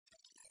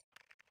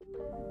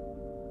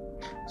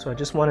So I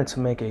just wanted to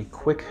make a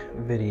quick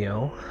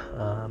video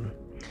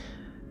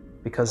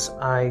because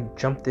I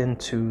jumped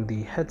into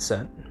the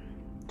headset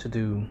to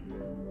do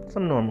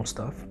some normal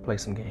stuff, play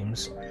some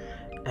games,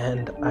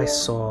 and I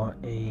saw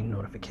a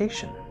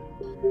notification,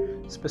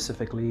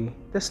 specifically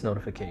this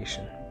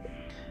notification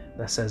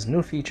that says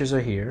new features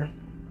are here,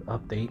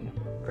 update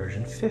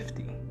version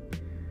 50.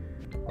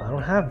 Well, I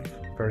don't have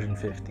version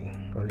 50,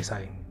 or at least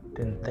I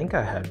didn't think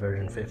I had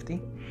version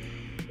 50.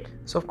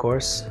 So of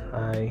course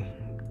I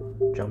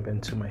jump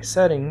into my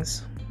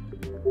settings,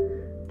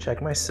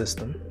 check my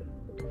system,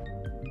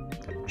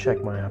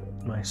 check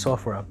my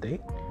software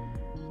update,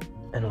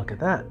 and look at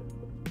that,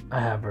 I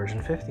have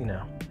version 50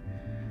 now.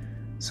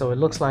 So it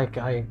looks like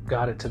I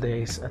got it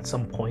today at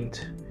some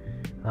point.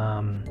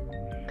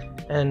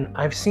 And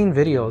I've seen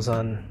videos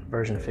on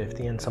version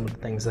 50 and some of the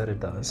things that it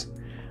does.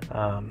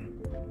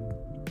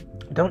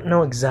 Don't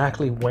know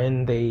exactly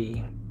when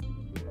they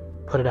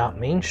put it out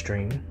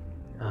mainstream.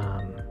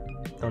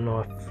 Don't know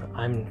if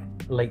I'm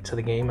late to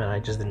the game and I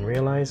just didn't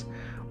realize,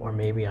 or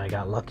maybe I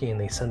got lucky and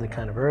they sent it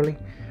kind of early.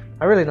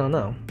 I really don't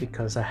know,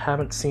 because I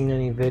haven't seen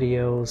any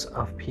videos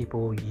of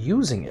people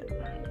using it.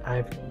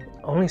 I've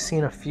only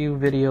seen a few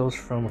videos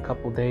from a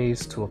couple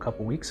days to a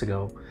couple weeks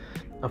ago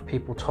of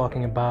people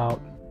talking about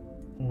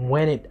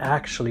when it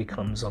actually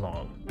comes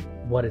along,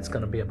 what it's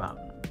going to be about.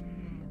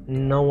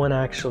 No one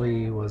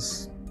actually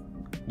was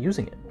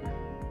using it.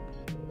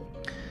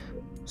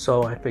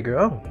 So I figure,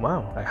 oh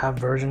wow, I have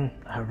version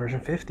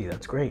 50.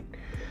 That's great.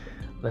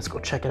 Let's go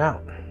check it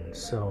out.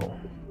 So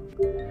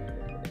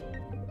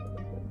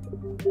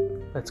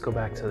let's go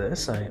back to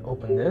this. I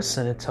open this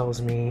and it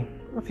tells me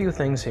a few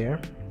things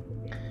here.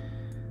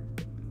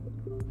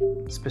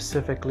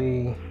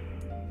 Specifically,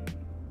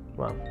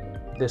 well,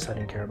 this I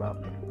didn't care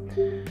about.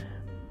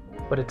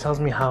 But it tells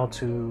me how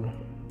to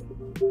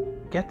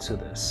get to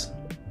this,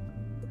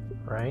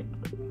 right?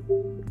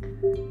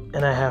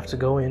 And I have to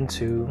go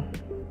into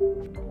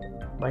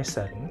my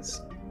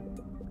settings,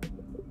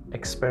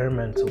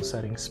 experimental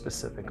settings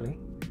specifically,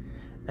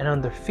 and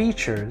under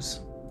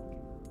features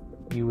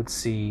you would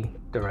see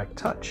direct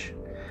touch.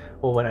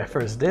 Well, when I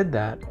first did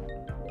that,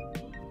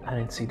 I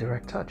didn't see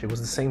direct touch. It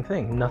was the same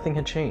thing. Nothing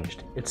had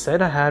changed. It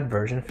said I had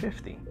version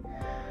 50.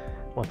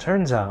 Well, it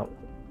turns out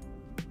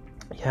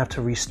you have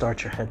to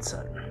restart your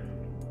headset.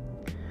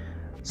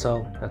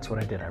 So that's what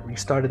I did. I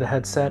restarted the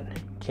headset,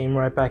 came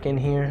right back in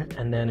here,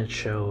 and then it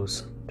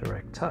shows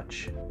direct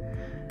touch.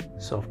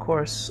 So of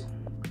course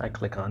I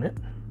click on it.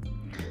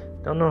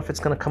 Don't know if it's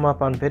gonna come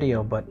up on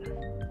video, but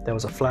there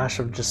was a flash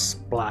of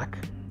just black,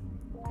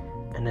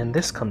 and then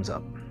this comes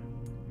up,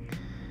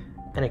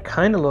 and it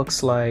kind of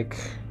looks like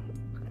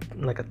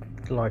a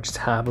large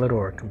tablet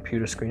or a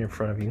computer screen in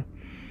front of you.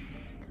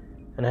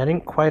 And I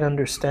didn't quite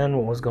understand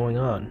what was going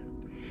on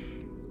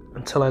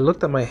until I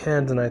looked at my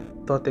hands, and I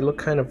thought they looked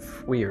kind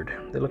of weird.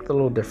 They looked a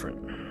little different.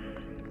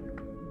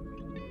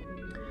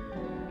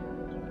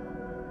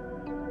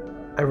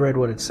 I read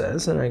what it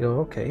says and I go,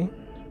 okay.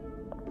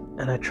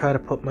 And I try to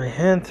put my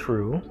hand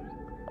through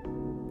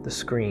the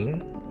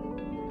screen.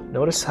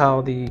 Notice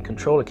how the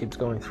controller keeps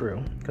going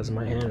through because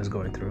my hand is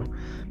going through,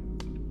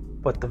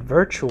 but the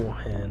virtual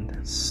hand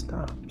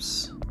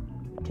stops.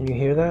 Can you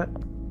hear that?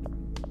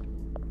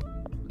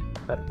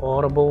 That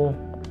audible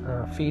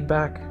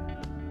feedback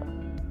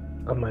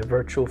of my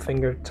virtual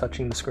finger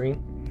touching the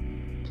screen.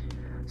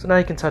 So now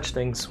you can touch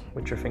things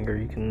with your finger.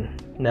 You can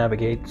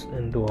navigate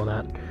and do all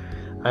that,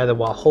 either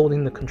while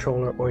holding the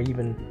controller, or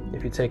even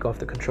if you take off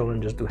the controller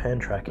and just do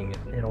hand tracking,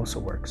 it also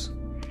works.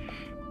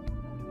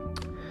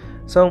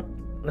 So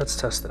let's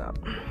test it out.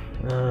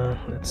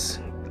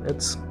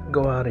 Let's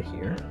go out of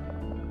here.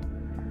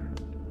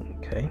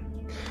 Okay.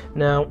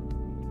 Now,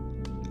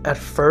 at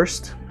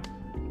first,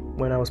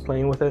 when I was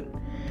playing with it,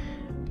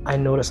 I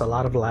noticed a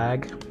lot of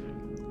lag.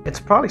 It's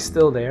probably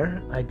still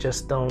there. I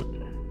just don't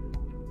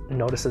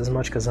notice it as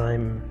much because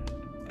I'm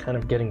kind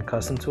of getting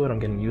accustomed to it. I'm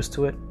getting used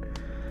to it.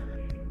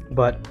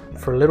 But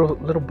for little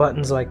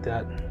buttons like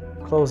that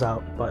close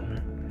out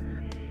button,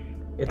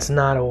 it's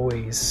not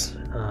always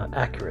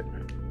accurate.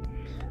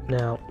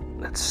 Now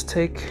let's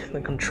take the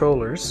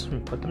controllers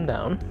and put them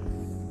down.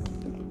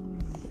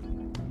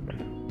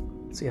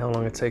 See how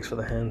long it takes for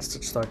the hands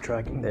to start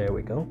tracking. There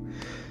we go.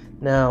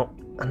 Now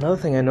another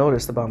thing I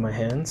noticed about my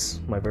hands,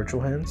 my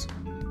virtual hands,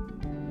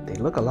 they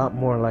look a lot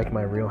more like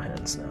my real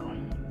hands now.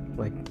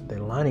 Like they're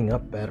lining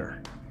up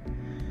better.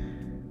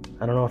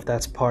 I don't know if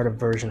that's part of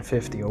version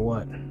 50 or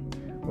what.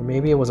 Or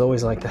maybe it was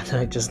always like that and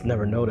I just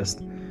never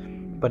noticed.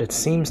 But it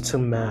seems to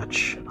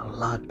match a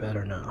lot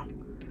better now.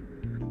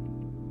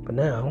 But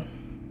now,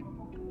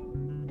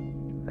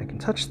 I can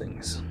touch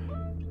things.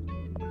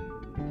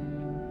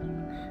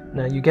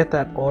 Now you get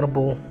that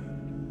audible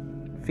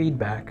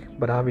feedback,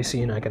 but obviously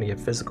you're not going to get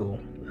physical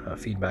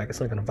feedback. It's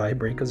not going to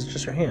vibrate because it's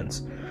just your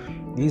hands.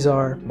 These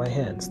are my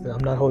hands.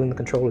 I'm not holding the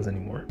controllers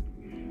anymore.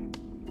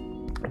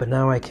 But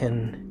now I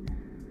can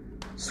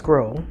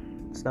scroll.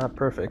 It's not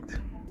perfect.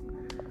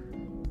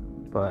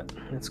 But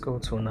let's go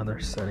to another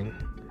setting.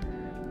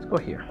 Let's go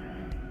here.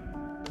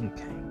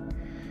 Okay.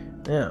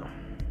 Now,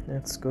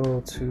 let's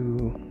go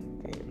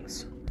to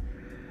games,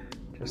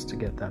 just to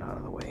get that out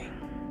of the way.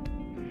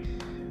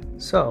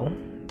 So,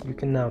 you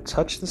can now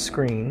touch the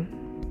screen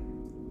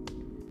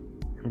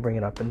and bring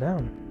it up and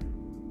down.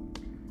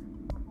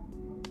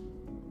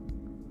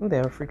 Oh, they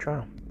have a free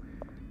trial.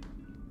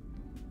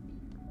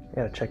 You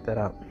gotta check that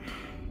out.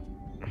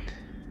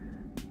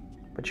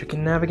 But you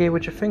can navigate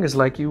with your fingers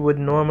like you would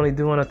normally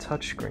do on a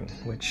touch screen,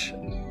 which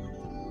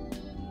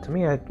to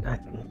me, I'm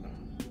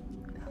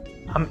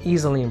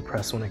easily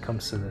impressed when it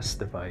comes to this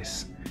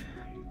device.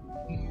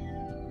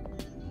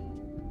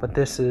 But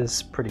this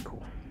is pretty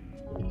cool.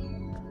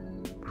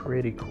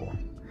 Pretty cool.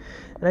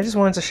 And I just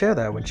wanted to share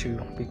that with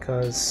you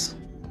because,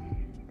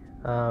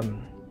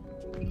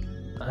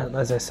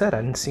 as I said,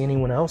 I didn't see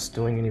anyone else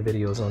doing any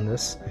videos on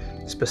this,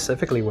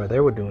 specifically where they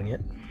were doing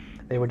it.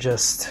 They were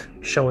just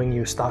showing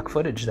you stock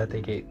footage that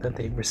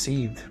they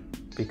received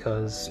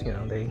because, you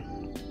know, they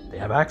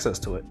have access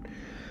to it.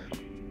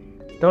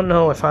 Don't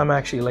know if I'm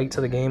actually late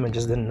to the game and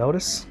just didn't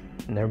notice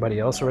and everybody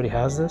else already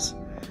has this,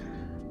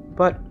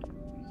 but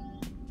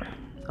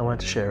I wanted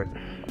to share it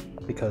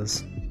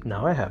because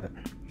now I have it.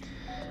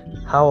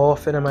 How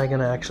often am I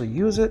going to actually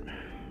use it?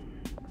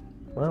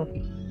 Well,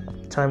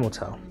 time will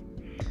tell.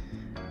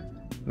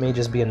 It may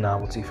just be a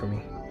novelty for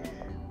me,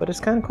 but it's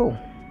kind of cool.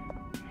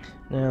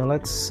 Now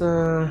let's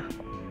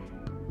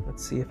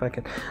see if I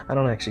can. I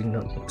don't actually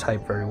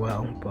type very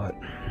well, but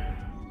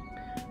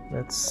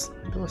let's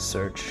do a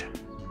search.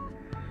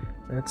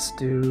 Let's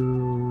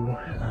do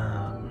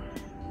I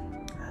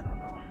don't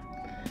know.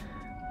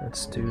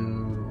 Let's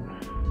do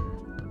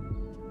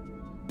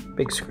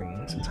big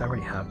screen since I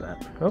already have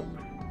that. Oh,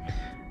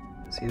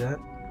 see that?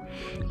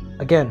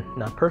 Again,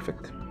 not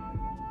perfect.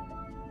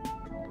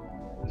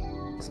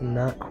 It's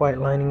not quite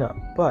lining up,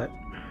 but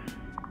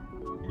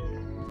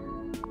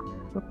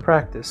with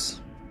practice,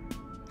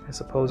 I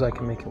suppose I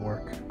can make it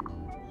work.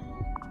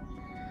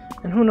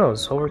 And who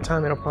knows, over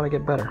time it'll probably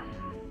get better.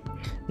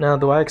 Now,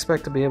 do I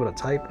expect to be able to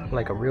type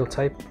like a real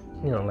type,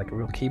 you know, like a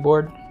real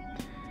keyboard?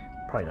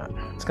 Probably not.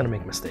 It's gonna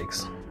make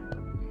mistakes.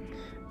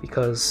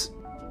 Because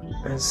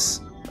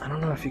I don't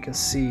know if you can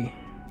see,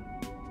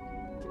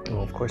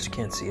 well, of course you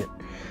can't see it,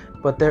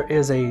 but there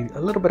is a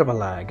little bit of a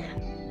lag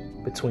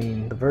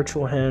between the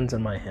virtual hands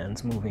and my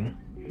hands moving.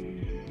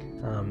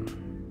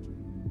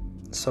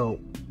 So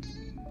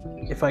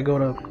if I go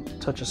to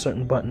touch a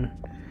certain button,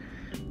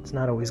 it's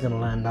not always going to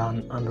land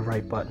on the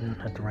right button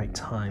at the right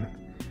time.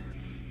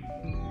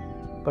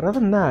 But other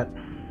than that,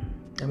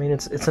 I mean,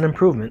 it's an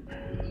improvement,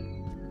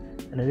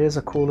 and it is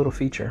a cool little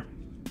feature.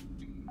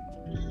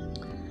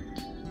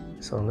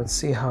 So let's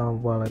see how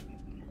well it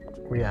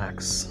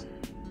reacts.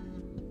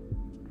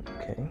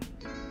 Okay,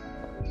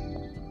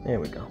 there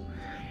we go.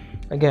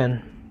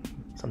 Again,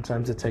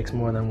 sometimes it takes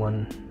more than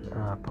one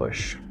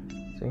push,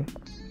 see,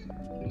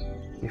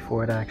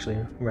 before it actually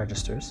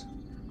registers.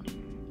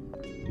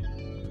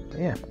 But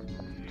yeah,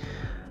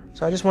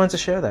 so I just wanted to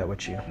share that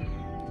with you.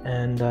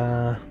 And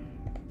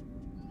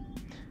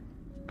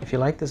if you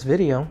like this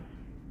video,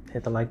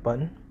 hit the like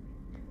button.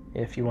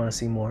 If you want to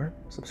see more,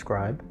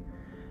 subscribe.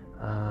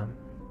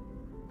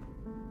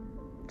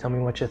 Tell me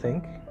what you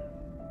think.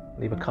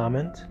 Leave a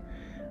comment.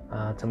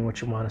 Tell me what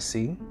you want to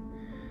see.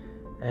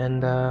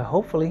 And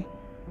hopefully,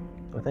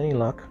 with any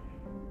luck,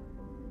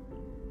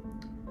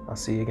 I'll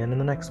see you again in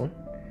the next one.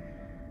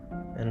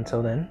 And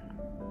until then,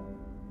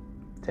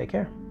 take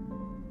care.